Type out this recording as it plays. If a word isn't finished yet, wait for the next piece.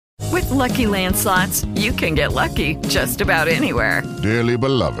Lucky Land Slots, you can get lucky just about anywhere. Dearly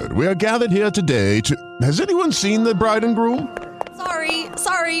beloved, we are gathered here today to... Has anyone seen the bride and groom?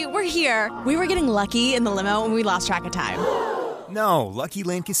 Sorry, we're here. We were getting lucky in the limo and we lost track of time. No, Lucky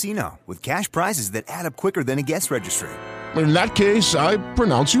Land Casino, with cash prizes that add up quicker than a guest registry. In that case, I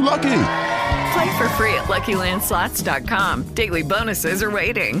pronounce you lucky. Play for free at LuckyLandSlots.com. Daily bonuses are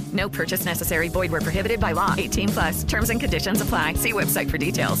waiting. No purchase necessary. Void where prohibited by law. 18+. Terms and conditions apply. See website for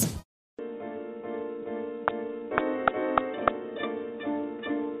details.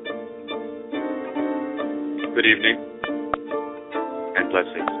 Good evening and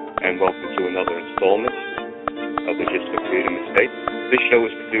blessings, and welcome to another installment of the Gist of Freedom Estate. This show is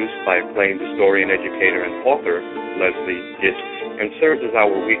produced by acclaimed historian, educator, and author Leslie Gist, and serves as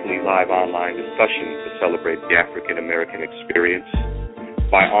our weekly live online discussion to celebrate the African American experience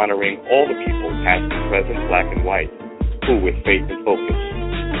by honoring all the people, past and present, black and white, who with faith and focus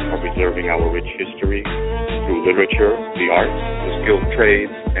are preserving our rich history through literature, the arts, the skilled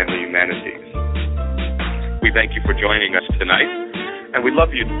trades, and the humanities. We thank you for joining us tonight, and we'd love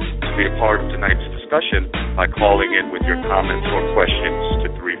you to be a part of tonight's discussion by calling in with your comments or questions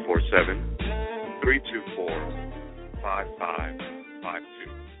to 347-324-5552.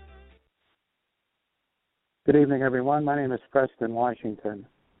 Good evening, everyone. My name is Preston Washington.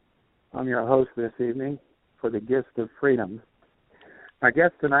 I'm your host this evening for the Gift of Freedom. My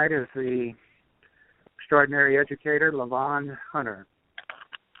guest tonight is the extraordinary educator, LavonneHunter.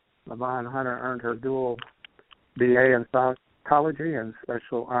 LavonneHunter earned her dual BA in psychology and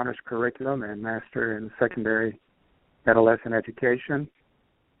special honors curriculum and master in secondary adolescent education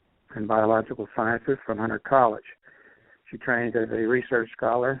and biological sciences from Hunter College. She trained as a research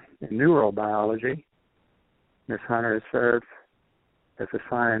scholar in neurobiology. Ms. Hunter has served as a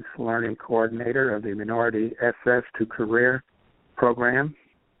science learning coordinator of the Minority Access to Career program,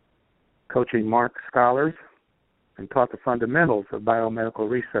 coaching MARC scholars, and taught the fundamentals of biomedical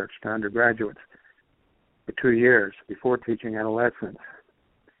research to undergraduates for 2 years before teaching adolescents.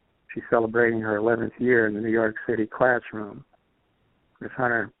 She's celebrating her 11th year in the New York City classroom. Ms.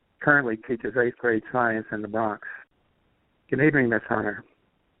 Hunter currently teaches 8th grade science in the Bronx. Good evening, Ms. Hunter.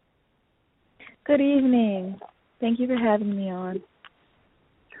 Good evening. Thank you for having me on.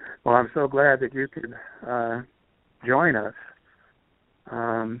 Well, I'm so glad that you could join us.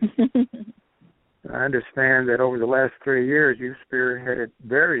 I understand that over the last 3 years you've spearheaded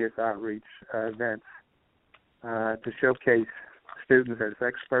various outreach events to showcase students as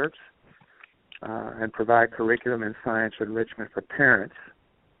experts and provide curriculum and science enrichment for parents.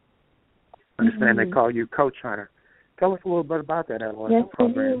 I understand they call you Coach Hunter. Tell us a little bit about that adolescent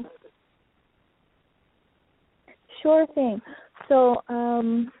program. Sure thing. So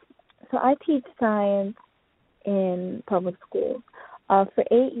I teach science in public schools. For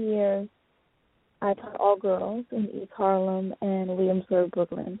 8 years, I taught all girls in East Harlem and Williamsburg,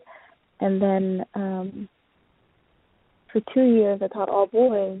 Brooklyn. And then for 2 years, I taught all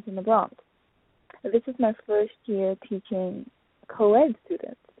boys in the Bronx. This is my first year teaching co-ed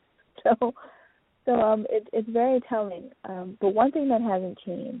students. So it's very telling. But one thing that hasn't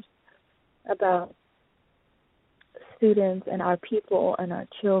changed about students and our people and our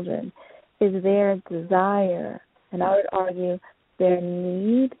children is their desire, and I would argue their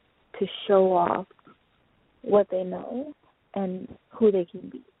need to show off what they know and who they can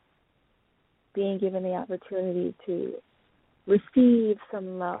be. Being given the opportunity to receive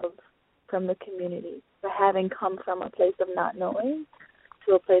some love from the community for having come from a place of not knowing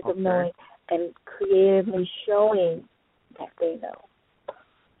to a place of knowing and creatively showing that they know.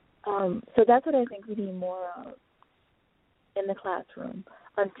 So that's what I think we need more of in the classroom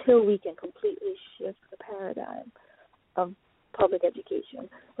until we can completely shift the paradigm of public education.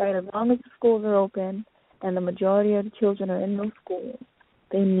 Right? As long as the schools are open and the majority of the children are in those schools,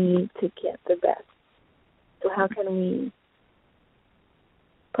 they need to get the best. So how can we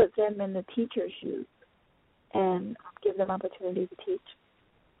put them in the teacher's shoes and give them opportunity to teach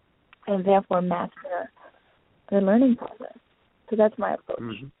and therefore master their learning process? So that's my approach.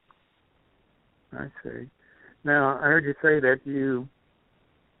 Mm-hmm. I see. Now, I heard you say that you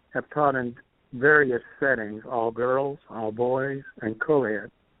have taught in various settings, all girls, all boys, and co-ed.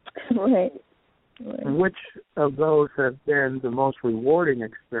 Right. Which of those have been the most rewarding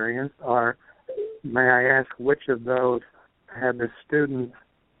experience, or may I ask which of those have the students,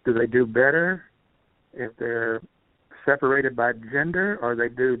 do they do better if they're separated by gender, or they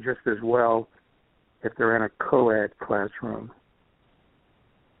do just as well if they're in a co-ed classroom?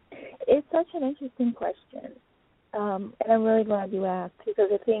 It's such an interesting question, and I'm really glad you asked,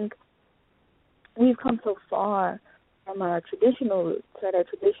 because I think we've come so far from our traditional roots, right, our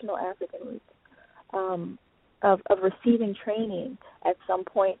traditional African roots, of receiving training at some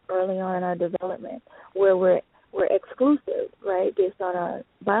point early on in our development where we're exclusive, right, based on our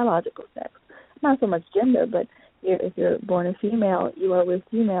biological sex. Not so much gender, but if you're born a female, you are with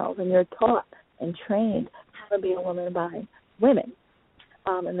females, and you're taught and trained how to be a woman by women.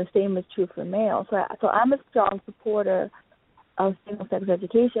 And the same is true for males. So I'm a strong supporter of single-sex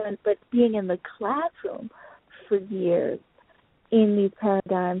education, but being in the classroom for years in these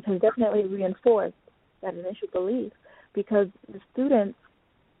paradigms has definitely reinforced that initial belief, because the students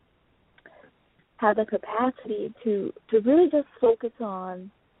have the capacity to really just focus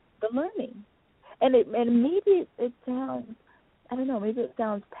on the learning. And maybe it sounds, I don't know, maybe it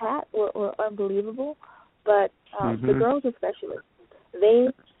sounds pat or unbelievable, but the girls especially, they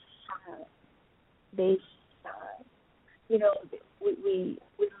shine. You know, we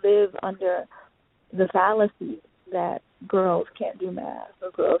live under the fallacy that girls can't do math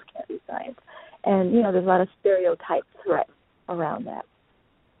or girls can't do science. And, you know, there's a lot of stereotype threats around that.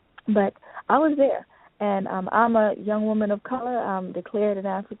 But I was there, and I'm a young woman of color. I'm declared an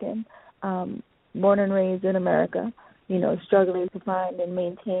African, born and raised in America, you know, struggling to find and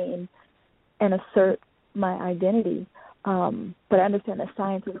maintain and assert my identity. But I understand that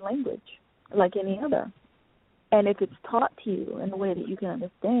science is language like any other. And if it's taught to you in a way that you can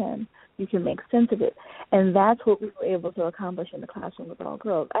understand, you can make sense of it. And that's what we were able to accomplish in the classroom with all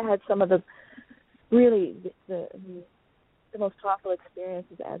girls. I had some of the really the most powerful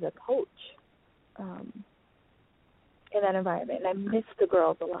experiences as a coach in that environment. And I missed the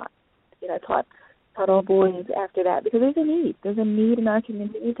girls a lot. You know, I taught all boys after that, because there's a need. There's a need in our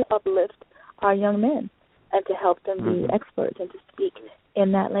community to uplift our young men and to help them be experts and to speak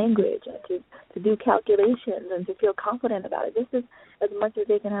in that language and to do calculations and to feel confident about it. Just as much as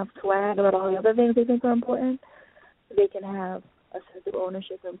they can have swag about all the other things they think are important, they can have a sense of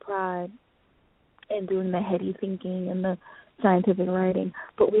ownership and pride in doing the heady thinking and the scientific writing.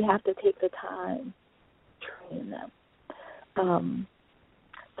 But we have to take the time to train them.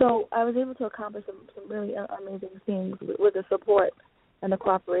 So I was able to accomplish some really amazing things with the support and the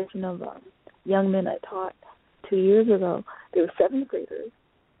cooperation of young men I taught 2 years ago. They were 7th graders,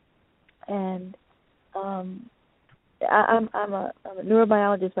 and I'm a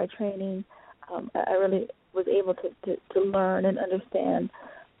neurobiologist by training. I really was able to learn and understand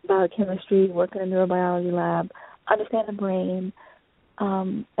biochemistry, work in a neurobiology lab, understand the brain,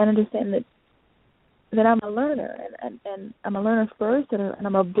 and understand that I'm a learner, and I'm a learner first, and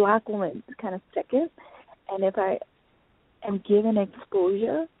I'm a black woman kind of second. And if I am given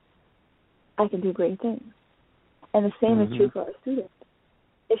exposure, I can do great things. And the same is true for our students.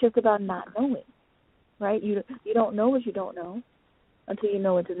 It's just about not knowing, right? You don't know what you don't know until you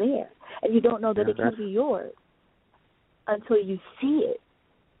know it's there. And you don't know that it can be yours until you see it,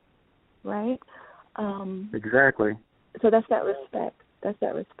 right? Exactly. So that's that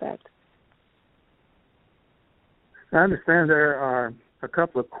respect. I understand there are a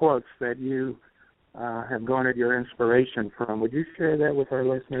couple of quotes that you have garnered your inspiration from. Would you share that with our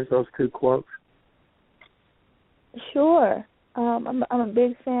listeners, those 2 quotes? Sure. I'm a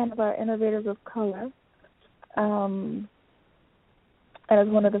big fan of our innovators of color. And it's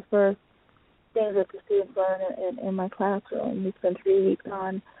one of the first things that the students learn in my classroom. We spend 3 weeks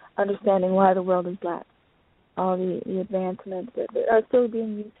on understanding why the world is black, all the advancements that are still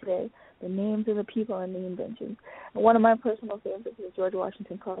being used today, the names of the people and the inventions. And one of my personal favorites is George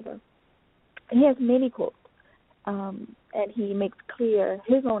Washington Carver. And he has many quotes, and he makes clear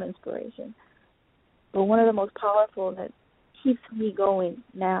his own inspiration. But one of the most powerful that keeps me going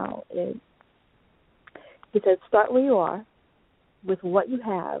now is, he says, start where you are with what you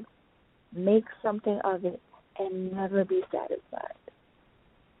have, make something of it, and never be satisfied.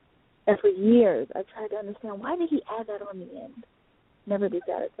 And for years, I tried to understand, why did he add that on the end? Never be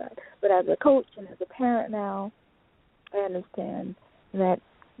satisfied. But as a coach and as a parent now, I understand that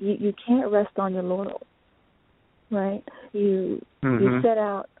you can't rest on your laurels, right? You set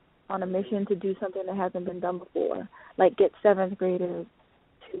out on a mission to do something that hasn't been done before, like get 7th graders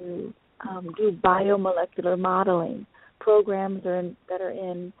to do biomolecular modeling. Programs that are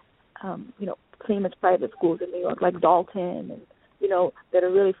in famous private schools in New York, like Dalton, and that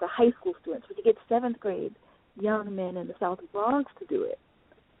are really for high school students. But you get 7th grade young men in the South Bronx to do it.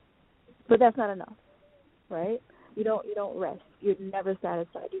 But that's not enough, right? You don't rest. You're never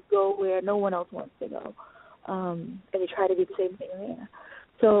satisfied. You go where no one else wants to go, and you try to do the same thing there.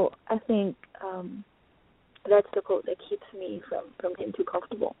 So I think that's the quote that keeps me from getting too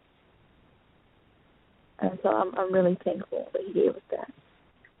comfortable. And so I'm really thankful that he gave us that.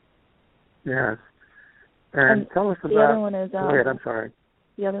 Yes. And tell us about... The other one is... go ahead, I'm sorry.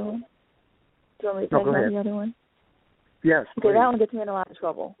 The other one? Do you want me to talk about the other one? Yes, okay, please. That one gets me in a lot of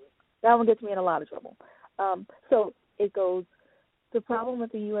trouble. So it goes, the problem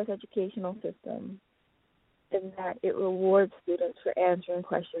with the U.S. educational system is that it rewards students for answering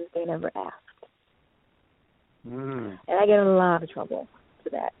questions they never asked. And I get in a lot of trouble for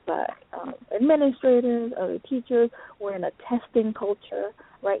that by administrators, other teachers. We're in a testing culture,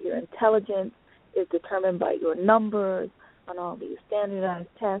 right? Your intelligence is determined by your numbers on all these standardized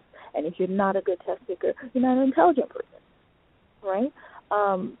tests, and if you're not a good test taker, you're not an intelligent person, right?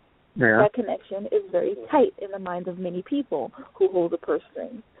 That connection is very tight in the minds of many people who hold the purse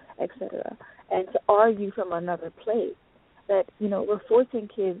strings, etc. And to argue from another place that, we're forcing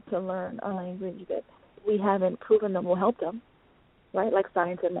kids to learn a language that we haven't proven them will help them, right, like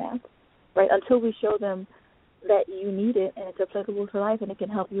science and math, right, until we show them that you need it and it's applicable to life and it can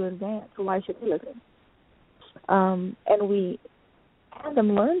help you advance. So why should they listen? And we have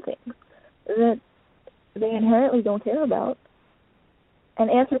them learn things that they inherently don't care about and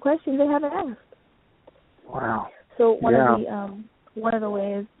answer questions they haven't asked. Wow. So one of the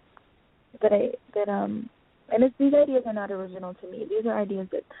ways and these ideas are not original to me. These are ideas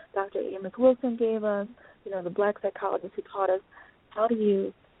that Dr. Amos Wilson gave us, the black psychologist who taught us how do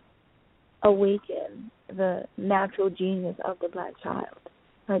you awaken the natural genius of the black child.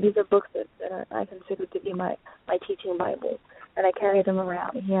 Right? These are books that I consider to be my teaching Bible, and I carry them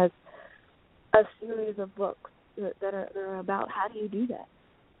around. He has a series of books that are about how do you do that.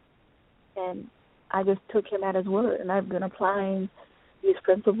 And I just took him at his word, and I've been applying these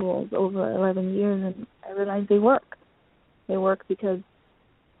principles over 11 years, and I realized they work. They work because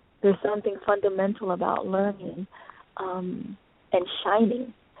there's something fundamental about learning and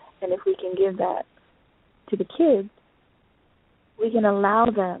shining. And if we can give that to the kids, we can allow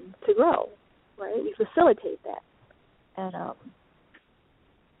them to grow, right? We facilitate that. And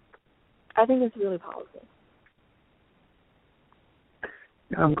I think it's really powerful.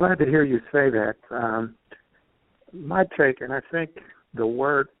 I'm glad to hear you say that. My take, and I think the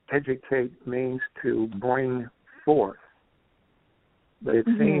word educate means to bring forth. But it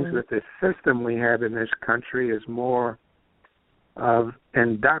seems that the system we have in this country is more of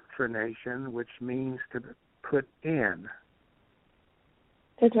indoctrination, which means to put in.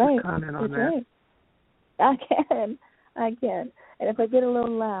 That's right. Comment on that? Right. I can. And if I get a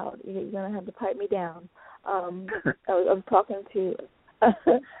little loud, you're going to have to pipe me down. I was talking to,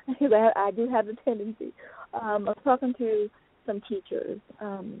 because I do have the tendency. I was talking to some teachers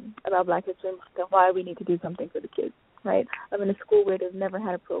about Black History and why we need to do something for the kids, right? I'm in a school where they've never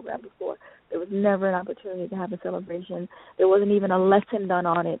had a program before. There was never an opportunity to have a celebration. There wasn't even a lesson done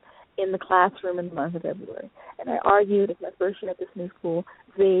on it in the classroom in the month of February. And I argued, it's my first year at this new school,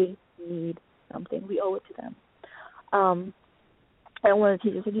 they need something. We owe it to them. And one of the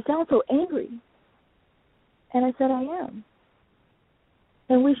teachers said, you sound so angry. And I said, I am.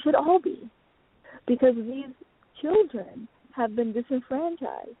 And we should all be. Because these children have been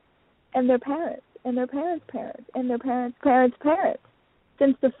disenfranchised, and their parents, and their parents' parents, and their parents' parents' parents,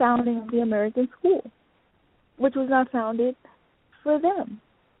 since the founding of the American school, which was not founded for them.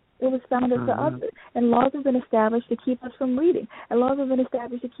 It was founded for others. And laws have been established to keep us from reading, and laws have been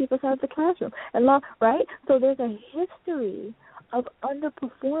established to keep us out of the classroom. And right? So there's a history of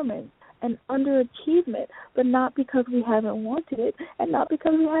underperformance and underachievement, but not because we haven't wanted it, and not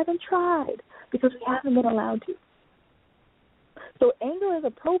because we haven't tried, because we haven't been allowed to. So anger is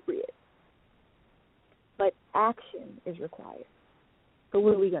appropriate, but action is required. So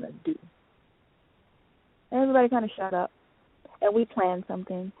what are we going to do? And everybody kind of shut up, and we planned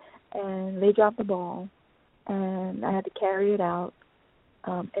something, and they dropped the ball, and I had to carry it out.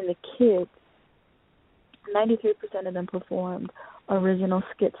 And the kids, 93% of them performed original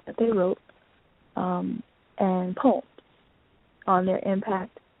skits that they wrote and poems on their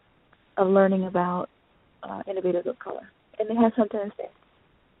impact of learning about innovators of color. And they had something to say.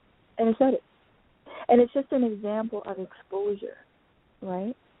 And they said it. And it's just an example of exposure,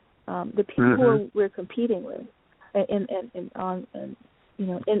 right? The people we're competing with in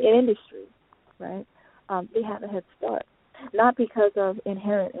industry, right? They have a head start, not because of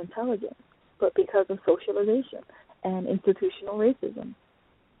inherent intelligence, but because of socialization and institutional racism.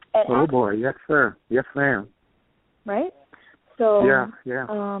 And boy, yes, sir. Yes, ma'am. Right? So, yeah.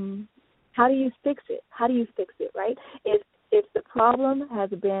 How do you fix it? Right? If the problem has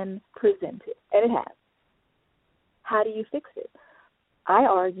been presented, and it has, how do you fix it? I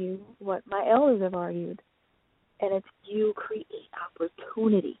argue what my elders have argued, and it's you create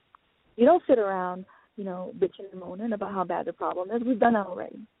opportunity. You don't sit around, bitching and moaning about how bad the problem is. We've done that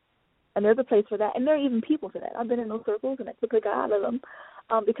already. And there's a place for that. And there are even people for that. I've been in those circles, and I quickly got out of them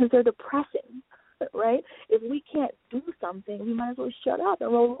because they're depressing, right? If we can't do something, we might as well shut up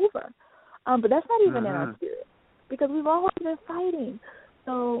and roll over. But that's not even in our spirit because we've always been fighting.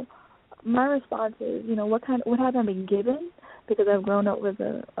 So my response is, what have I been given? Because I've grown up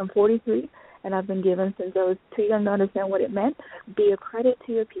I'm 43, and I've been given since I was too young to understand what it meant. Be a credit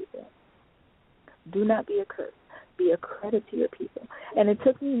to your people. Do not be a curse. Be a credit to your people. And it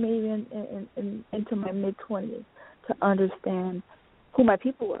took me maybe into my mid-20s to understand who my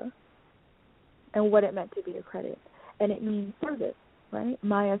people were and what it meant to be a credit. And it means service, right?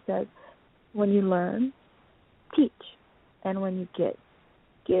 Maya says, when you learn, teach. And when you get,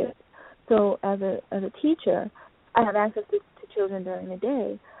 give. So as a teacher, I have access to children during the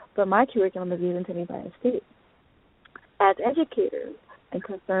day, but my curriculum is given to me by the state. As educators and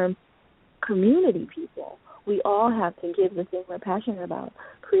concerned community people, we all have to give the thing we're passionate about,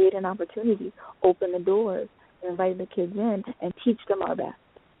 create an opportunity, open the doors, invite the kids in, and teach them our best.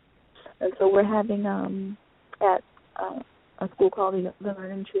 And so we're having at a school called the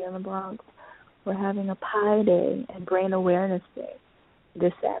Learning Tree in the Bronx, we're having a Pie Day and Brain Awareness Day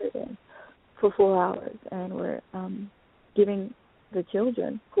this Saturday for 4 hours, and we're giving the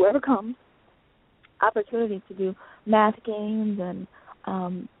children, whoever comes, opportunities to do math games and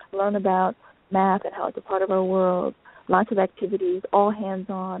learn about math and how it's a part of our world, lots of activities, all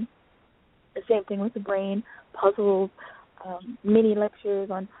hands-on. The same thing with the brain, puzzles, mini lectures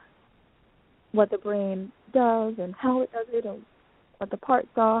on what the brain does and how it does it and what the parts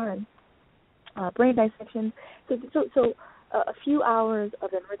are, and brain dissection. So a few hours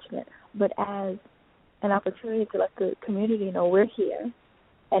of enrichment, but as an opportunity to let the community know we're here,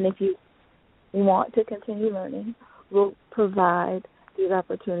 and if you want to continue learning, we'll provide these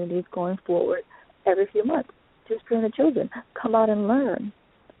opportunities going forward every few months. Just train the children. Come out and learn,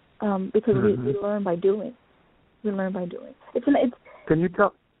 because we learn by doing. We learn by doing. Can you tell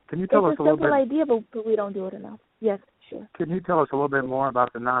us a little bit? It's a simple idea, but we don't do it enough. Yes, sure. Can you tell us a little bit more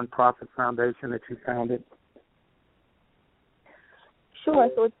about the nonprofit foundation that you founded? Sure.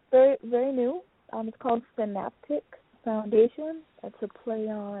 So it's very, very new. It's called Synaptic Foundation. It's a play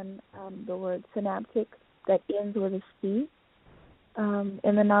on the word synaptic that ends with a C. In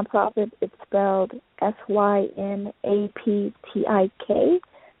the nonprofit, it's spelled SYNAPTIK,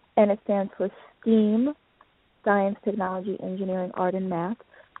 and it stands for STEAM, Science, Technology, Engineering, Art, and Math.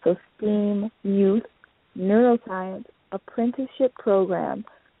 So STEAM Youth Neuroscience Apprenticeship Program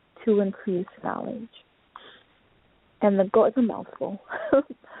to increase knowledge. And the goal, it's a mouthful,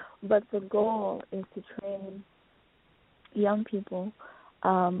 but the goal is to train young people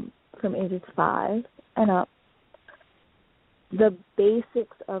from ages 5 and up the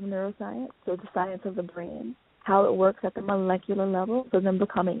basics of neuroscience, so the science of the brain, how it works at the molecular level, so them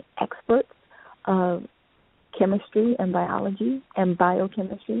becoming experts of chemistry and biology and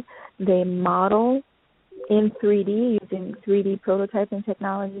biochemistry. They model in 3D using 3D prototyping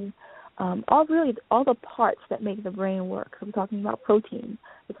technology, all the parts that make the brain work. So we're talking about protein,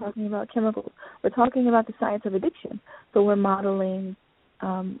 we're talking about chemicals, we're talking about the science of addiction. So we're modeling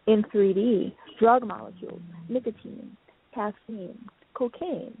in 3D drug molecules, nicotine, caffeine,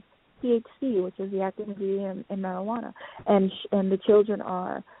 cocaine, THC, which is the active ingredient in marijuana, and the children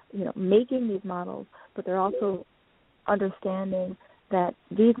are, making these models, but they're also understanding that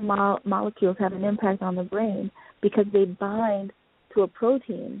these molecules have an impact on the brain because they bind to a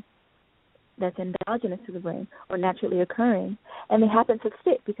protein that's endogenous to the brain or naturally occurring, and they happen to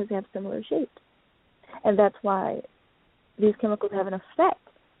fit because they have similar shapes. And that's why these chemicals have an effect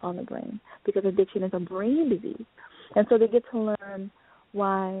on the brain, because addiction is a brain disease. And so they get to learn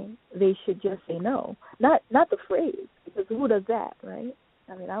why they should just say no. Not the phrase, because who does that, right?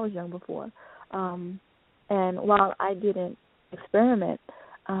 I mean, I was young before. And while I didn't experiment,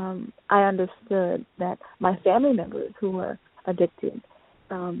 I understood that my family members who were addicted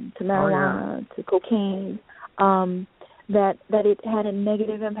to marijuana, to cocaine, that it had a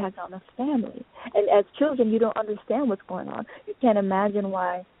negative impact on the family. And as children, you don't understand what's going on. You can't imagine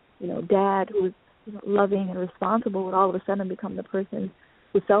why, dad, who's loving and responsible, would all of a sudden become the person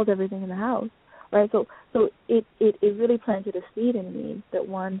who sells everything in the house, right? So it really planted a seed in me that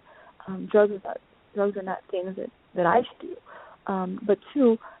one, drugs are not things that I should do. But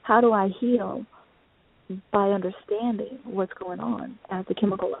two, how do I heal? By understanding what's going on at the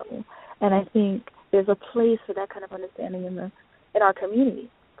chemical level. And I think there's a place for that kind of understanding in our community,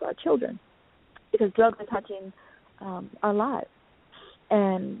 for our children, because drugs are touching our lives.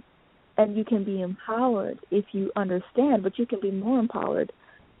 And you can be empowered if you understand, but you can be more empowered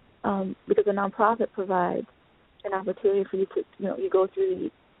because a nonprofit provides an opportunity for you to, you go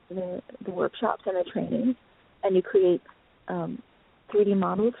through the workshops and the trainings, and you create 3D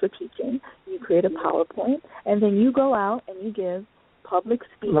models for teaching. You create a PowerPoint, and then you go out and you give public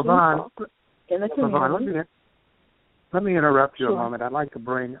speaking talk in the community. Lavonne, let me interrupt you Sure. a moment. I'd like to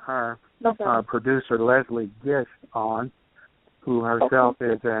bring our No problem. producer, Leslie Gish, on, who herself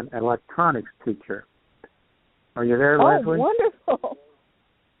is an electronics teacher. Are you there, Leslie? Oh, wonderful.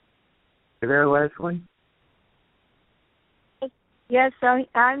 You there, Leslie? Yes,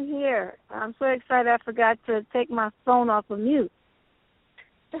 I'm here. I'm so excited I forgot to take my phone off of mute.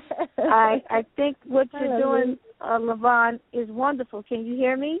 I think what you're doing, Lavonne, is wonderful. Can you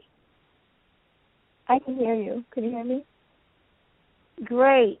hear me? I can hear you. Can you hear me?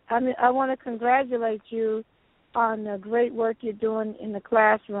 Great. I want to congratulate you on the great work you're doing in the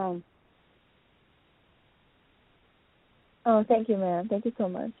classroom. Oh, thank you, ma'am. Thank you so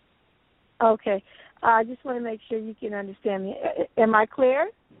much. Okay. I just want to make sure you can understand me. Am I clear?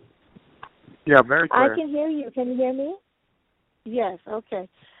 Yeah, very clear. I can hear you. Can you hear me? Yes, okay.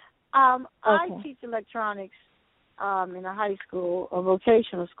 I teach electronics in a high school, a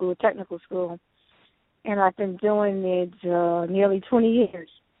vocational school, a technical school, and I've been doing it nearly 20 years.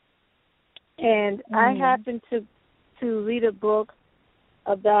 And I happened to read a book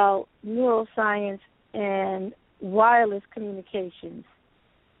about neuroscience and wireless communications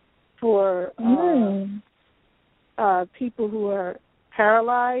for people who are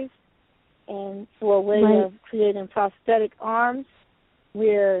paralyzed, and for a way of creating prosthetic arms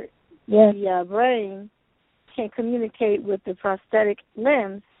where the brain can communicate with the prosthetic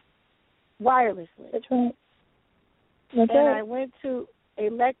limbs wirelessly. That's right. I went to a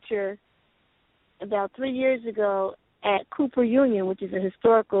lecture about 3 years ago at Cooper Union, which is a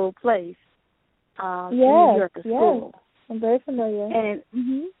historical place in New York, a school. I'm very familiar. And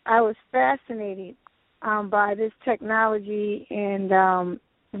I was fascinated by this technology. And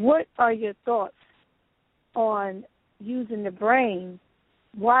what are your thoughts on using the brain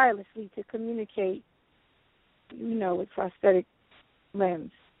wirelessly to communicate, with prosthetic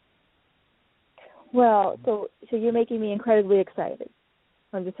limbs? Well, so you're making me incredibly excited.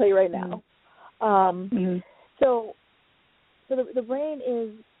 I'm going to tell you right now. So the brain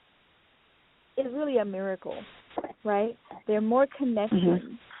is really a miracle, right? There are more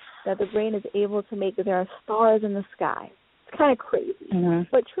connections that the brain is able to make. There are stars in the sky. It's kind of crazy,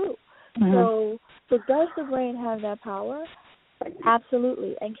 but true. So does the brain have that power?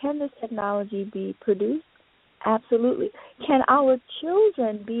 Absolutely. And can this technology be produced? Absolutely. Can our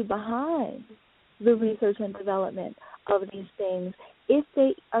children be behind the research and development of these things if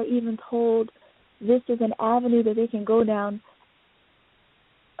they are even told this is an avenue that they can go down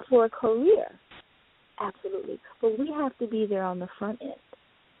for a career? Absolutely. But we have to be there on the front end.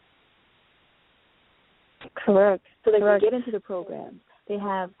 Correct. So they can get into the program. They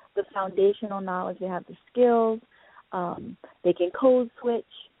have the foundational knowledge. They have the skills. They can code switch,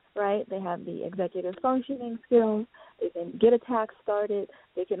 right? They have the executive functioning skills. They can get a task started.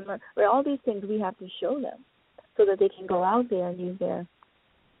 They can learn. Right? All these things we have to show them so that they can go out there and use their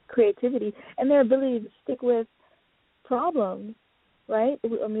creativity and their ability to stick with problems, right?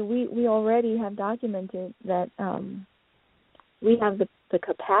 I mean, we already have documented that we have the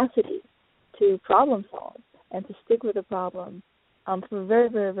capacity to problem solve and to stick with a problem for very,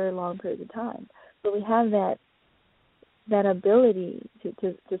 very, very long periods of time. So we have that ability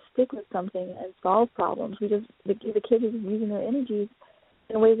to stick with something and solve problems. The kids are using their energies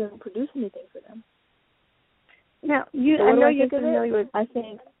in ways that don't produce anything for them. Now, I know you're familiar with. I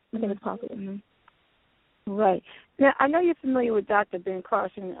think it's possible. Right. Now, I know you're familiar with Dr. Ben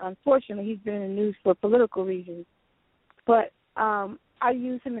Carson. Unfortunately, he's been in the news for political reasons. But I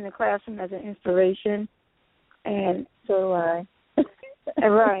use him in the classroom as an inspiration. And so do I.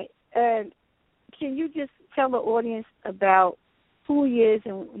 Right. And can you just tell the audience about who he is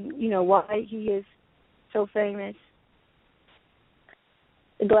and, why he is so famous?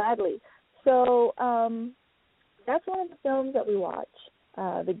 Gladly. So that's one of the films that we watch,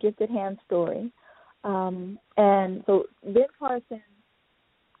 The Gifted Hand Story. And so Ben Carson,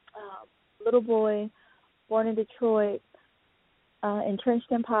 little boy, born in Detroit, entrenched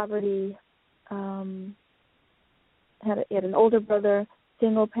in poverty, had an older brother,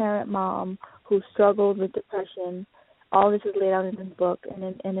 single-parent mom who struggled with depression. All this is laid out in his book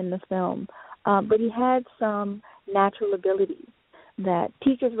and in the film. But he had some natural abilities that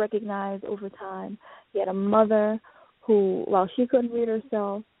teachers recognized over time. He had a mother who, while she couldn't read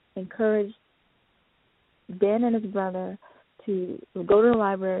herself, encouraged Ben and his brother to go to the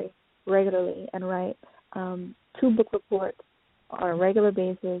library regularly and write 2 book reports on a regular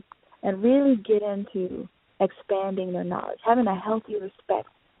basis and really get into expanding their knowledge, having a healthy respect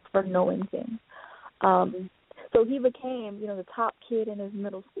for knowing things. So he became, the top kid in his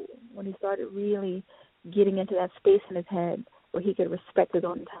middle school when he started really getting into that space in his head where he could respect his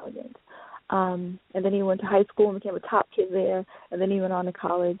own intelligence. And then he went to high school and became a top kid there, and then he went on to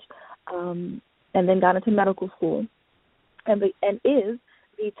college, and then got into medical school, and is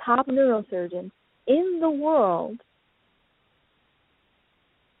the top neurosurgeon in the world,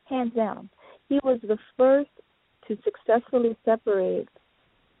 hands down. He was the first to successfully separate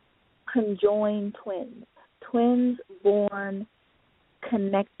conjoined twins born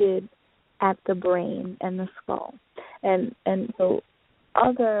connected at the brain and the skull. And so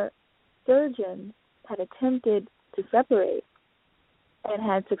other surgeons had attempted to separate and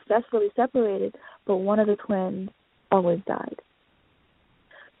had successfully separated, but one of the twins always died.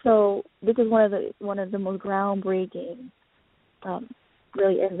 So this is one of the most groundbreaking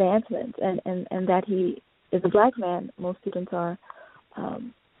really advancements, and that he is a black man. Most students are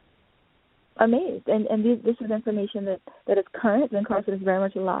amazed, and this is information that is current. Ben Carson is very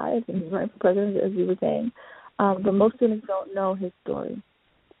much alive, and he's running for president, as you were saying, but most students don't know his story.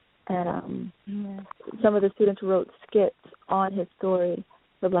 And some of the students wrote skits on his story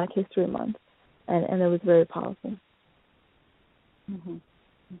for Black History Month, and it was very powerful. Mm-hmm.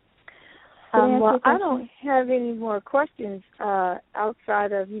 Well, I don't have any more questions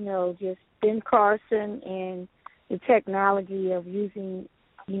outside of, just Ben Carson and the technology of using,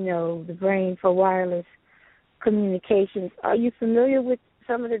 the brain for wireless communications. Are you familiar with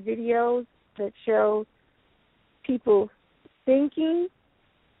some of the videos that show people thinking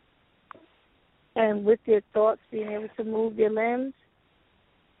and with their thoughts being able to move their limbs?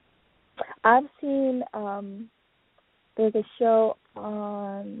 I've seen there's a show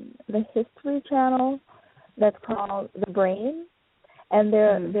on the History Channel that's called The Brain, and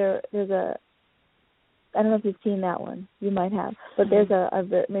there's a, I don't know if you've seen that one. You might have, but there's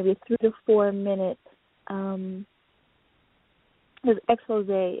maybe a 3 to 4 minute there's expose,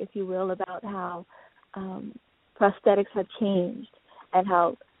 if you will, about how prosthetics have changed and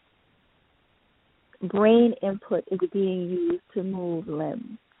how brain input is being used to move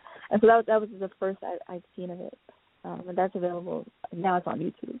limbs. And so that was the first I've seen of it. And that's available. Now it's on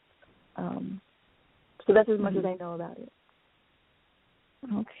YouTube. So that's as much as I know about it.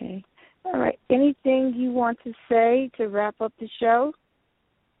 Okay. All right. Anything you want to say to wrap up the show?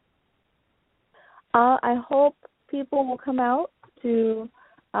 I hope people will come out to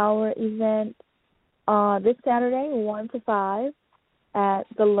our event this Saturday, 1 to 5, at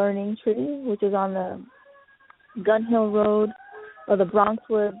the Learning Tree, which is on the Gun Hill Road, or the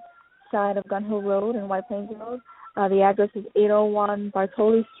Bronxwood side of Gun Hill Road and White Plains Road. The address is 801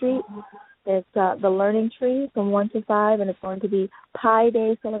 Bartoli Street. It's the Learning Tree from 1 to 5, and it's going to be Pi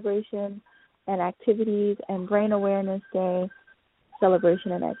Day celebration and activities and Brain Awareness Day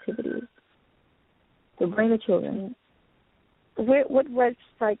celebration and activities. So bring the children. What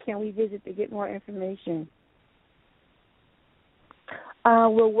website can we visit to get more information?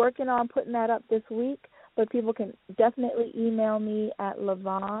 We're working on putting that up this week, but people can definitely email me at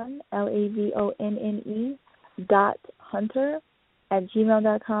Lavonne, LAVONNE,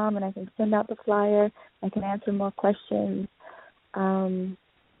 .hunter@gmail.com, and I can send out the flyer. I can answer more questions. I'm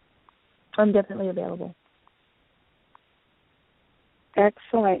definitely available.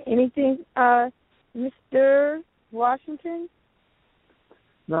 Excellent. Anything, Mr. Washington?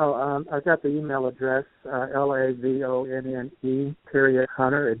 No, I got the email address,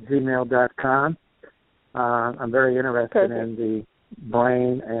 LAVONNE.Hunter@gmail.com. I'm very interested in the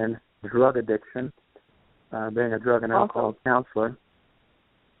brain and drug addiction, being a drug and alcohol counselor.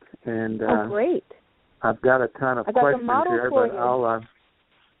 And great. I've got a ton of questions here, but I'll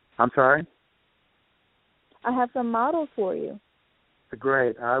I'm sorry? I have some models for you.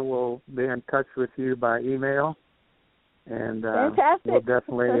 Great. I will be in touch with you by email, and fantastic. we'll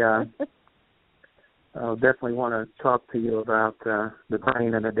definitely I'll definitely want to talk to you about the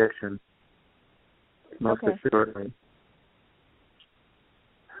brain and addiction, most assuredly.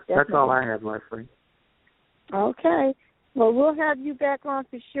 Definitely. That's all I have, Leslie. Okay. Well, we'll have you back on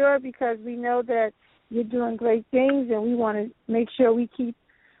for sure, because we know that you're doing great things, and we want to make sure we keep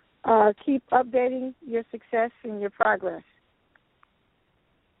updating your success and your progress.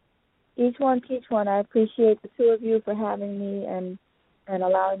 Each one teach one. I appreciate the two of you for having me and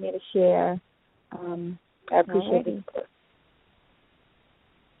allowing me to share. I appreciate it.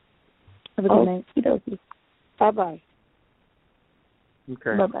 Have a good night. Bye-bye.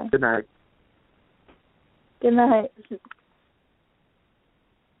 Okay. Bye-bye. Good night. Good night.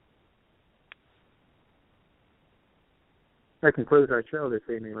 That concludes our show this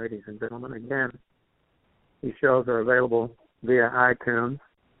evening, ladies and gentlemen. Again, these shows are available via iTunes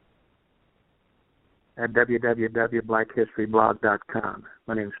at www.blackhistoryblog.com.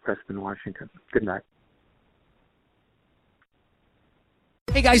 My name is Preston Washington. Good night.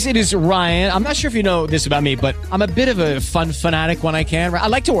 Hey guys, it is Ryan. I'm not sure if you know this about me, but I'm a bit of a fun fanatic when I can. I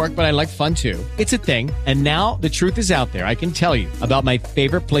like to work, but I like fun too. It's a thing. And now the truth is out there. I can tell you about my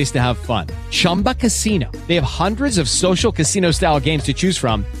favorite place to have fun. Chumba Casino. They have hundreds of social casino style games to choose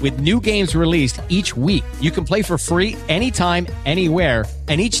from with new games released each week. You can play for free anytime, anywhere.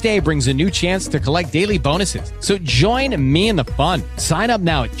 And each day brings a new chance to collect daily bonuses. So join me in the fun. Sign up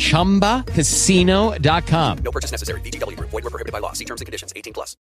now at ChumbaCasino.com. No purchase necessary. VGW Group. Void where prohibited by law. See terms and conditions. 18+.